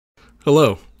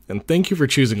Hello, and thank you for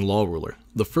choosing LawRuler,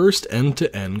 the first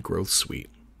end-to-end growth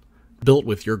suite, built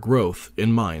with your growth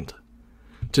in mind.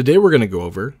 Today we're going to go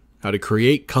over how to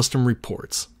create custom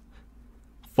reports.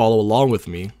 Follow along with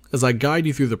me as I guide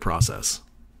you through the process.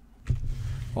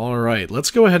 Alright,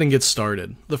 let's go ahead and get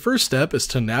started. The first step is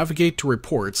to navigate to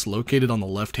reports located on the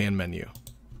left-hand menu.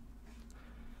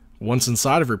 Once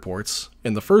inside of reports,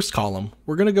 in the first column,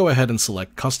 we're going to go ahead and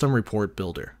select Custom Report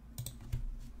Builder.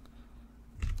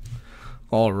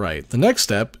 Alright, the next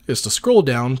step is to scroll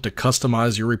down to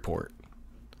customize your report.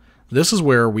 This is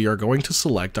where we are going to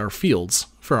select our fields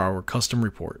for our custom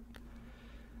report.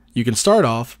 You can start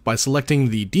off by selecting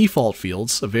the default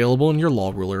fields available in your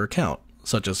LawRuler account,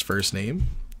 such as first name,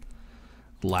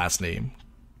 last name,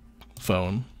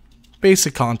 phone,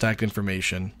 basic contact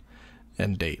information,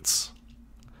 and dates.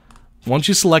 Once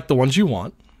you select the ones you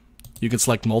want, you can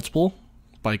select multiple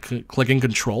by clicking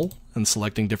Control and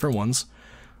selecting different ones,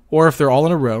 or if they're all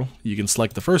in a row, you can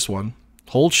select the first one,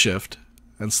 hold Shift,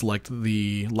 and select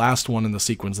the last one in the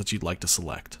sequence that you'd like to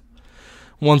select.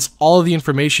 Once all of the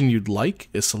information you'd like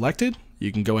is selected, you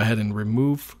can go ahead and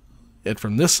remove it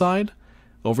from this side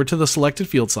over to the selected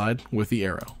field side with the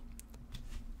arrow.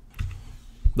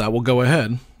 That will go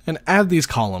ahead and add these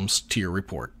columns to your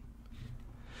report.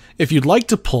 If you'd like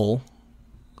to pull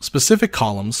specific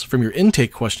columns from your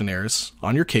intake questionnaires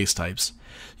on your case types,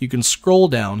 you can scroll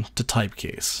down to Type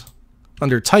Case.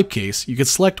 Under Type Case, you can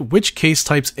select which case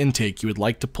type's intake you would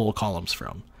like to pull columns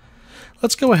from.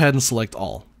 Let's go ahead and select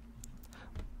all.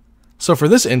 So for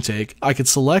this intake, I could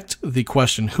select the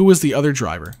question, who is the other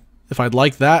driver? If I'd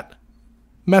like that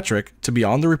metric to be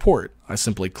on the report, I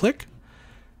simply click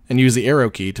and use the arrow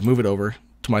key to move it over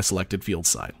to my selected field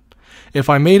side. If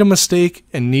I made a mistake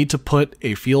and need to put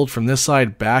a field from this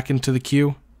side back into the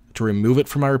queue to remove it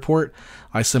from my report,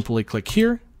 I simply click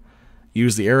here,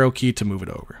 use the arrow key to move it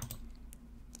over.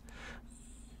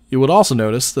 You would also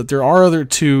notice that there are other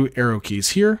two arrow keys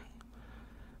here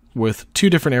with two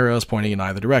different arrows pointing in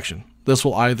either direction. This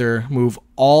will either move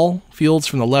all fields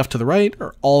from the left to the right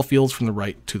or all fields from the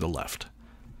right to the left.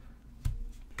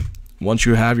 Once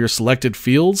you have your selected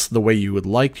fields the way you would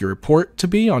like your report to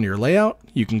be on your layout,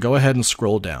 you can go ahead and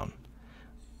scroll down.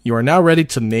 You are now ready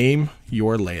to name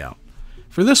your layout.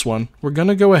 For this one, we're going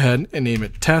to go ahead and name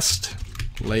it Test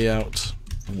Layout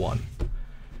 1.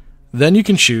 Then you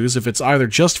can choose if it's either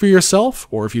just for yourself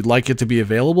or if you'd like it to be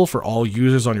available for all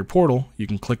users on your portal, you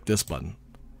can click this button.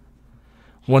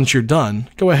 Once you're done,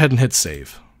 go ahead and hit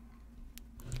Save.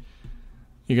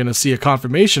 You're going to see a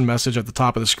confirmation message at the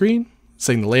top of the screen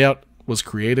saying the layout was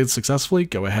created successfully.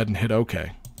 Go ahead and hit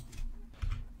OK.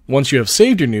 Once you have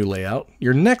saved your new layout,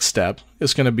 your next step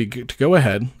is going to be to go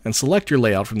ahead and select your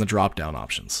layout from the drop-down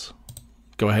options.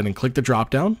 Go ahead and click the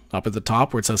drop-down up at the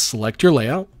top where it says Select Your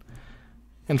Layout,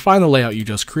 and find the layout you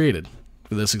just created.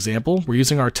 For this example, we're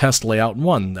using our Test Layout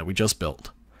 1 that we just built.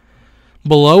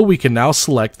 Below, we can now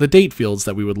select the date fields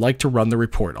that we would like to run the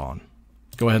report on.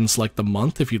 Go ahead and select the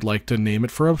month if you'd like to name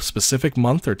it for a specific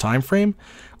month or time frame,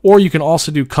 or you can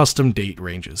also do custom date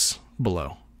ranges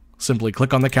below. Simply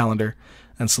click on the calendar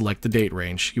and select the date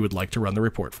range you would like to run the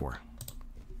report for.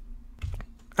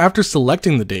 After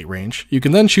selecting the date range, you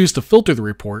can then choose to filter the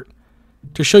report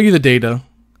to show you the data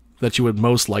that you would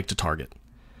most like to target.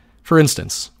 For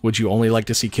instance, would you only like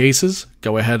to see cases?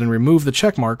 Go ahead and remove the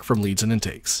checkmark from leads and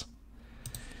intakes.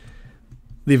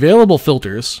 The available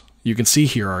filters you can see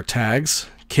here are tags,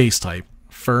 case type,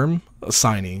 firm,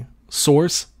 assignee,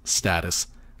 source, status,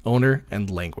 owner,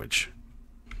 and language.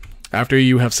 After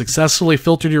you have successfully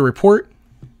filtered your report,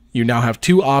 you now have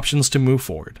two options to move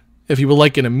forward. If you would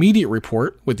like an immediate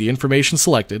report with the information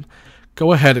selected,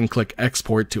 go ahead and click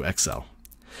Export to Excel.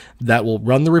 That will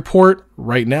run the report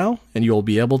right now, and you will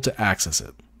be able to access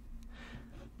it.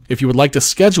 If you would like to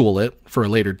schedule it for a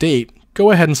later date,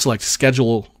 go ahead and select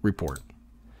Schedule Report.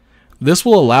 This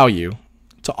will allow you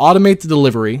to automate the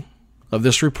delivery of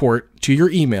this report to your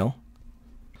email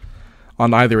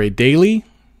on either a daily,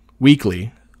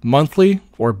 weekly, monthly,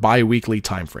 or bi-weekly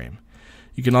time frame.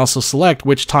 You can also select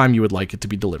which time you would like it to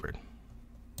be delivered.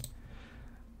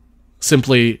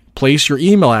 Simply place your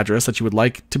email address that you would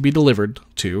like to be delivered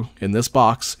to in this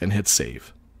box and hit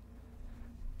Save.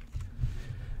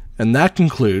 And that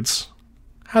concludes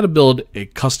how to build a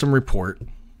custom report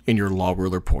in your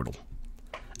LawRuler portal.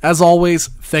 As always,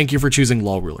 thank you for choosing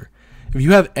LawRuler. If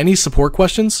you have any support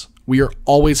questions, we are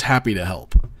always happy to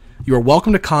help. You are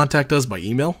welcome to contact us by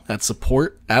email at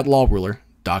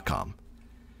support@lawruler.com.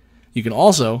 You can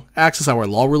also access our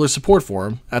LawRuler support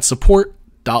forum at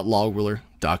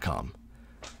support.lawruler.com.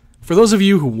 For those of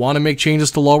you who want to make changes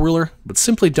to LawRuler but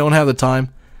simply don't have the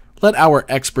time, let our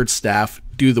expert staff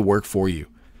do the work for you.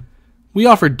 We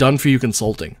offer done-for-you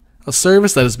consulting, a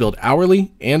service that is billed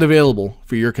hourly and available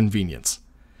for your convenience.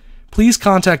 Please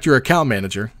contact your account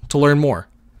manager to learn more.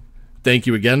 Thank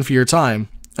you again for your time,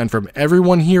 and from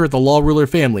everyone here at the Law Ruler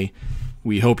family,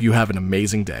 we hope you have an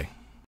amazing day.